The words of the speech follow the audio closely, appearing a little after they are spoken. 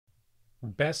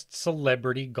Best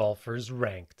celebrity golfers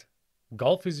ranked.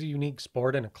 Golf is a unique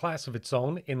sport and a class of its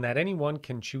own in that anyone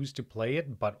can choose to play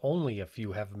it, but only a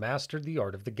few have mastered the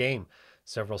art of the game.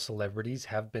 Several celebrities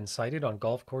have been sighted on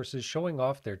golf courses showing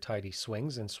off their tidy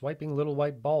swings and swiping little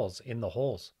white balls in the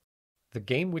holes. The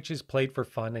game, which is played for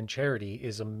fun and charity,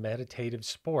 is a meditative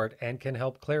sport and can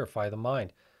help clarify the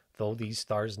mind. Though these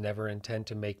stars never intend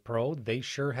to make pro, they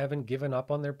sure haven't given up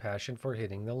on their passion for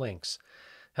hitting the links.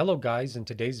 Hello guys, in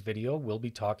today's video we'll be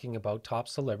talking about top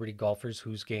celebrity golfers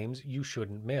whose games you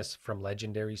shouldn't miss, from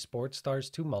legendary sports stars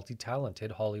to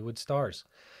multi-talented Hollywood stars.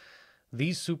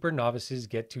 These super novices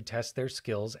get to test their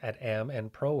skills at AM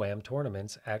and Pro-Am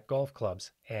tournaments at golf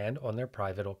clubs and on their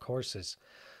private courses.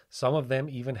 Some of them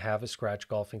even have a scratch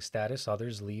golfing status,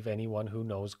 others leave anyone who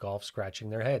knows golf scratching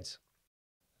their heads.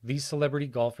 These celebrity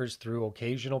golfers, through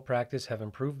occasional practice, have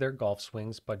improved their golf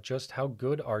swings, but just how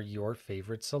good are your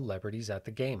favorite celebrities at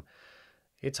the game?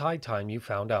 It's high time you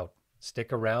found out.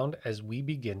 Stick around as we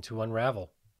begin to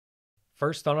unravel.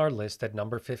 First on our list at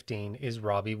number 15 is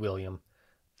Robbie Williams.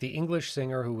 The English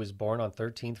singer, who was born on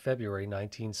 13th February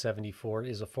 1974,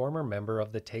 is a former member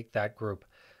of the Take That group.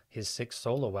 His 6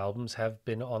 solo albums have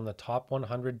been on the top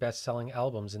 100 best-selling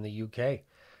albums in the UK.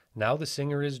 Now the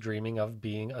singer is dreaming of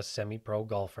being a semi-pro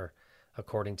golfer.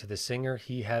 According to the singer,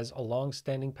 he has a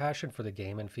long-standing passion for the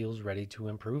game and feels ready to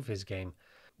improve his game.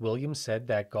 Williams said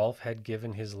that golf had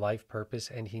given his life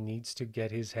purpose and he needs to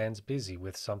get his hands busy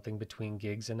with something between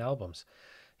gigs and albums.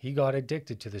 He got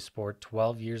addicted to the sport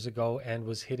 12 years ago and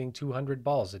was hitting 200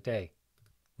 balls a day.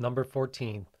 Number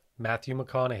 14, Matthew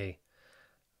McConaughey.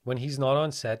 When he's not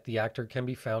on set, the actor can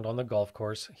be found on the golf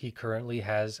course. He currently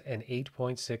has an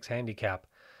 8.6 handicap.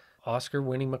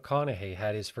 Oscar-winning McConaughey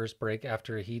had his first break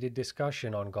after a heated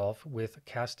discussion on golf with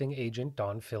casting agent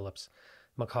Don Phillips.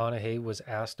 McConaughey was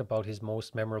asked about his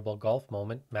most memorable golf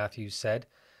moment. Matthews said,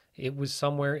 "It was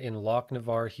somewhere in Loch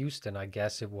Navar, Houston, I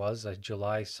guess it was, a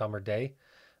July summer day.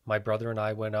 My brother and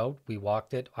I went out, we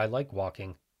walked it. I like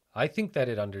walking. I think that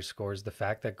it underscores the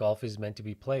fact that golf is meant to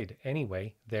be played.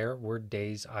 Anyway, there were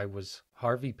days I was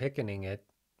Harvey picketing it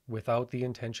without the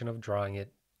intention of drawing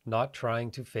it, not trying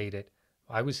to fade it.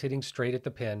 I was hitting straight at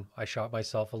the pin. I shot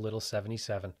myself a little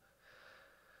 77.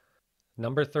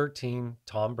 Number 13,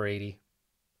 Tom Brady.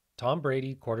 Tom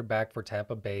Brady, quarterback for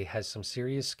Tampa Bay, has some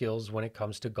serious skills when it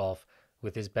comes to golf,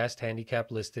 with his best handicap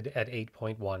listed at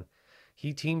 8.1.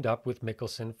 He teamed up with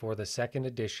Mickelson for the second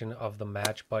edition of the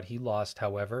match, but he lost.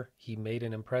 However, he made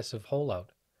an impressive hole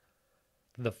out.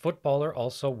 The footballer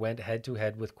also went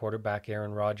head-to-head with quarterback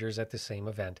Aaron Rodgers at the same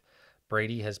event.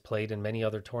 Brady has played in many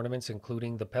other tournaments,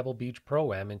 including the Pebble Beach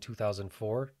Pro-Am in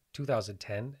 2004,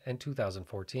 2010, and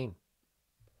 2014.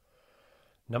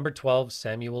 Number 12,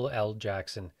 Samuel L.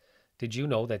 Jackson. Did you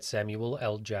know that Samuel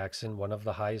L. Jackson, one of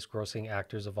the highest-grossing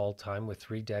actors of all time with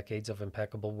 3 decades of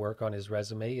impeccable work on his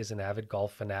resume, is an avid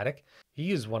golf fanatic?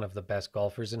 He is one of the best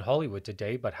golfers in Hollywood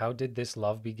today, but how did this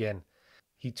love begin?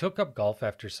 He took up golf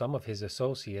after some of his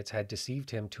associates had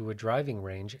deceived him to a driving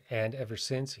range, and ever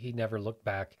since, he never looked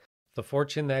back. The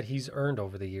fortune that he's earned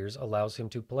over the years allows him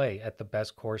to play at the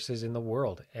best courses in the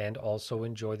world and also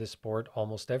enjoy the sport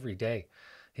almost every day.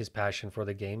 His passion for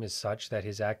the game is such that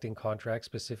his acting contract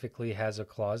specifically has a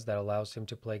clause that allows him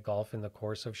to play golf in the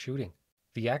course of shooting.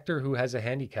 The actor, who has a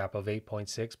handicap of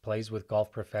 8.6, plays with golf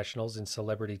professionals in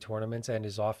celebrity tournaments and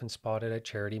is often spotted at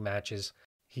charity matches.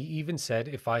 He even said,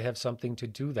 "If I have something to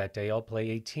do that day, I'll play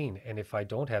 18, and if I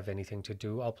don't have anything to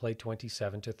do, I'll play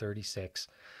 27 to 36.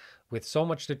 With so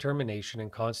much determination and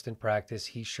constant practice,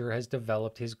 he sure has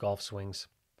developed his golf swings.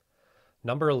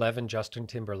 Number 11, Justin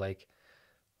Timberlake.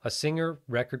 A singer,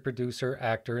 record producer,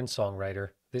 actor, and songwriter,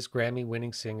 this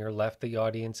Grammy-winning singer left the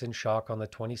audience in shock on the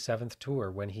 27th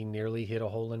tour when he nearly hit a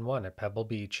hole-in-one at Pebble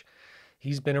Beach.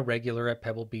 He's been a regular at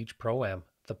Pebble Beach Pro-Am.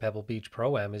 The Pebble Beach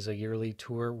Pro-Am is a yearly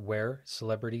tour where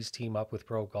celebrities team up with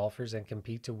pro golfers and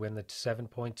compete to win the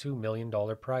 $7.2 million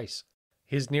prize.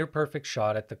 His near-perfect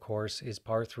shot at the course is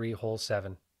par 3, hole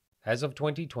 7. As of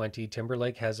 2020,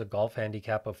 Timberlake has a golf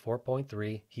handicap of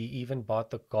 4.3. He even bought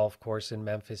the golf course in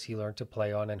Memphis he learned to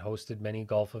play on and hosted many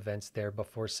golf events there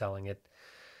before selling it.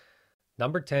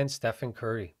 Number 10, Stephen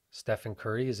Curry. Stephen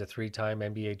Curry is a 3-time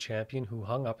NBA champion who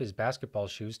hung up his basketball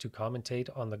shoes to commentate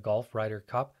on the Golf Ryder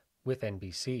Cup with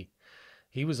NBC.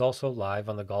 He was also live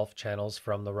on the Golf channels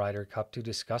from the Ryder Cup to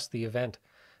discuss the event.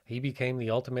 He became the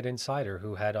ultimate insider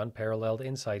who had unparalleled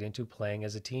insight into playing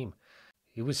as a team.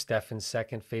 It was Stephen's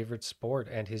second favorite sport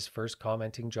and his first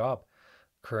commenting job.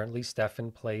 Currently,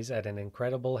 Stephen plays at an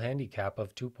incredible handicap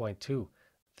of 2.2.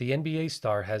 The NBA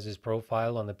star has his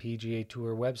profile on the PGA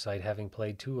Tour website, having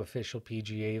played 2 official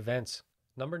PGA events.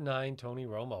 Number 9, Tony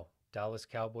Romo. Dallas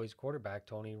Cowboys quarterback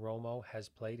Tony Romo has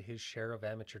played his share of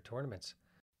amateur tournaments.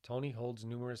 Tony holds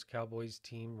numerous Cowboys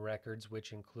team records,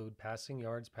 which include passing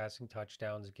yards, passing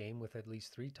touchdowns, game with at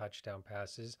least 3 touchdown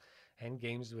passes, and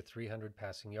games with 300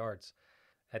 passing yards.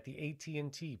 At the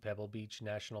AT&T Pebble Beach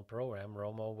National Pro-Am,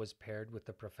 Romo was paired with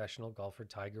the professional golfer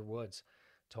Tiger Woods.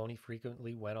 Tony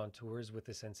frequently went on tours with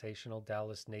the sensational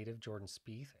Dallas native Jordan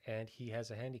Spieth, and he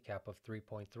has a handicap of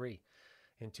 3.3.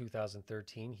 In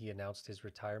 2013, he announced his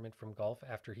retirement from golf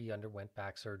after he underwent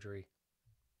back surgery.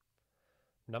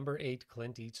 Number 8,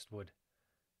 Clint Eastwood.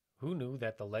 Who knew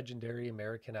that the legendary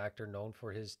American actor known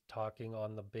for his talking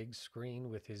on the big screen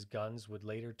with his guns would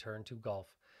later turn to golf?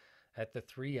 At the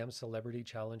 3M Celebrity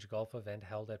Challenge golf event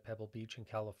held at Pebble Beach in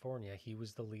California, he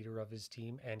was the leader of his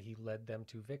team and he led them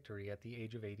to victory at the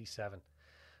age of 87.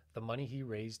 The money he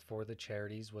raised for the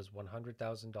charities was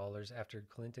 $100,000 after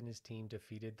Clint and his team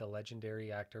defeated the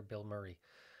legendary actor Bill Murray.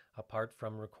 Apart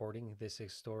from recording this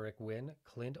historic win,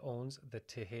 Clint owns the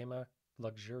Tehama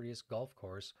luxurious golf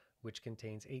course, which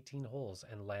contains 18 holes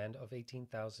and land of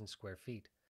 18,000 square feet.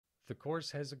 The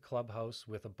course has a clubhouse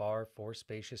with a bar, 4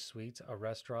 spacious suites, a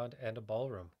restaurant, and a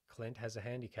ballroom. Clint has a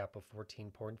handicap of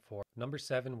 14.4. Number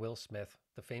 7, Will Smith.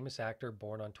 The famous actor,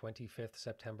 born on 25th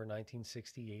September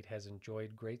 1968, has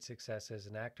enjoyed great success as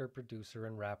an actor, producer,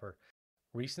 and rapper.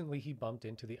 Recently, he bumped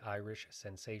into the Irish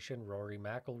sensation Rory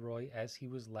McIlroy as he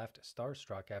was left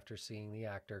starstruck after seeing the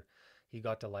actor. He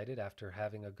got delighted after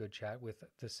having a good chat with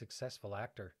the successful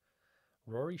actor.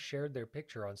 Rory shared their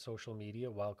picture on social media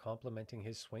while complimenting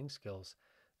his swing skills.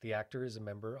 The actor is a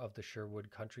member of the Sherwood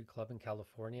Country Club in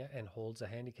California and holds a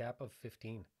handicap of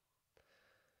 15.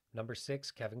 Number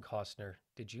 6, Kevin Costner.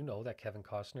 Did you know that Kevin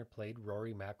Costner played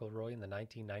Rory McIlroy in the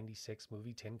 1996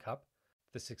 movie Tin Cup?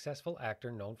 The successful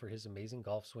actor, known for his amazing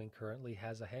golf swing, currently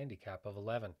has a handicap of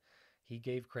 11. He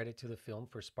gave credit to the film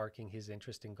for sparking his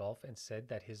interest in golf and said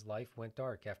that his life went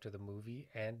dark after the movie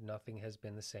and nothing has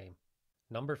been the same.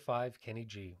 Number 5, Kenny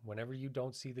G. Whenever you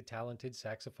don't see the talented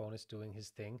saxophonist doing his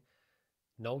thing,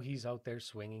 know he's out there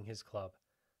swinging his club.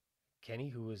 Kenny,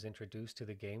 who was introduced to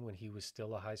the game when he was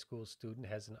still a high school student,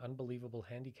 has an unbelievable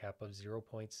handicap of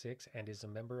 0.6 and is a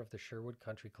member of the Sherwood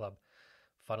Country Club.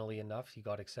 Funnily enough, he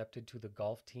got accepted to the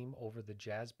golf team over the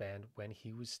jazz band when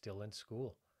he was still in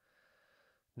school.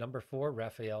 Number 4,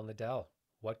 Rafael Nadal.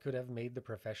 What could have made the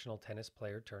professional tennis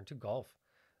player turn to golf?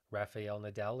 Rafael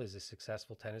Nadal is a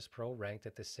successful tennis pro ranked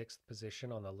at the 6th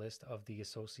position on the list of the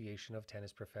Association of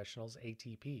Tennis Professionals,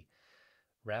 ATP.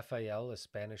 Rafael, a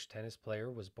Spanish tennis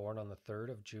player, was born on the 3rd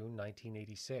of June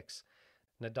 1986.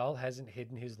 Nadal hasn't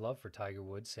hidden his love for Tiger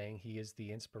Woods, saying he is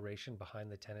the inspiration behind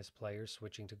the tennis player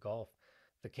switching to golf.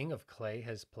 The King of Clay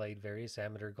has played various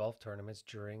amateur golf tournaments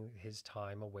during his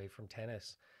time away from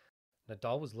tennis.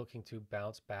 Nadal was looking to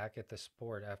bounce back at the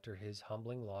sport after his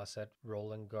humbling loss at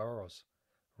Roland Garros.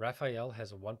 Rafael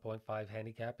has a 1.5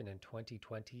 handicap, and in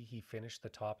 2020 he finished the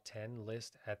top 10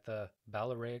 list at the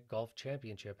Balearic Golf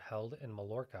Championship held in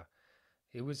Mallorca.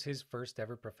 It was his first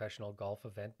ever professional golf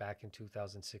event back in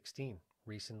 2016.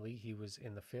 Recently, he was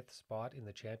in the 5th spot in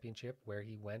the championship, where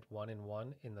he went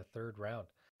 1-1 in the 3rd round.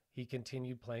 He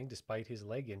continued playing despite his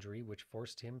leg injury, which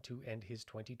forced him to end his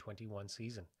 2021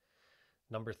 season.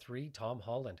 Number 3, Tom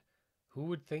Holland. Who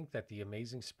would think that the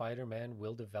amazing Spider-Man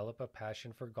will develop a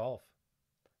passion for golf?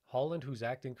 Holland, whose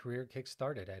acting career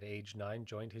kick-started at age 9,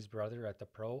 joined his brother at the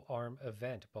Pro-Arm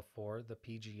event before the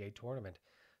PGA tournament.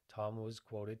 Tom was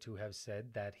quoted to have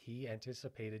said that he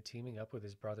anticipated teaming up with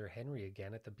his brother Henry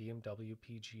again at the BMW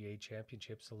PGA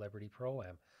Championship Celebrity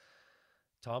Pro-Am.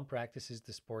 Tom practices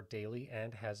the sport daily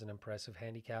and has an impressive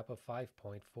handicap of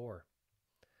 5.4.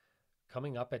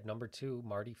 Coming up at number 2,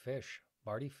 Mardy Fish.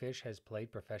 Mardy Fish has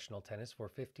played professional tennis for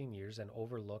 15 years and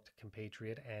overlooked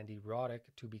compatriot Andy Roddick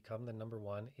to become the number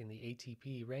 1 in the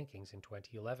ATP rankings in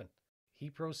 2011.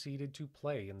 He proceeded to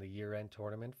play in the year-end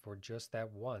tournament for just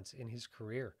that once in his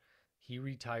career. He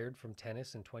retired from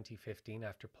tennis in 2015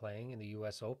 after playing in the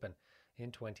U.S. Open.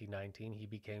 In 2019, he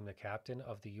became the captain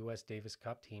of the U.S. Davis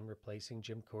Cup team, replacing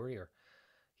Jim Courier.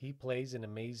 He plays an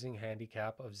amazing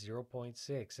handicap of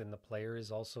 0.6, and the player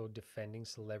is also defending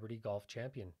celebrity golf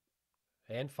champion.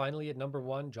 And finally, at number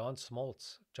 1, John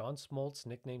Smoltz. John Smoltz,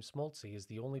 nicknamed Smoltzy, is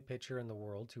the only pitcher in the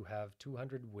world to have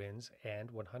 200 wins and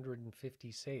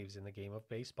 150 saves in the game of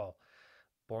baseball.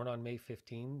 Born on May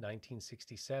 15,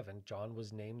 1967, John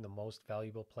was named the most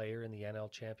valuable player in the NL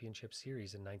Championship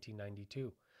Series in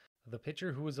 1992. The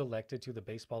pitcher who was elected to the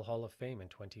Baseball Hall of Fame in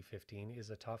 2015 is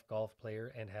a tough golf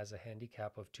player and has a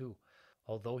handicap of 2.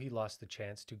 Although he lost the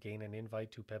chance to gain an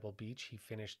invite to Pebble Beach, he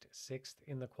finished 6th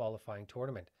in the qualifying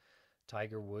tournament.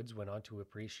 Tiger Woods went on to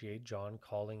appreciate John,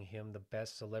 calling him the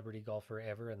best celebrity golfer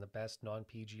ever and the best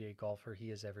non-PGA golfer he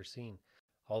has ever seen.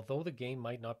 Although the game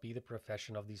might not be the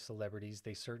profession of these celebrities,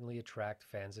 they certainly attract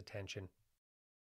fans' attention.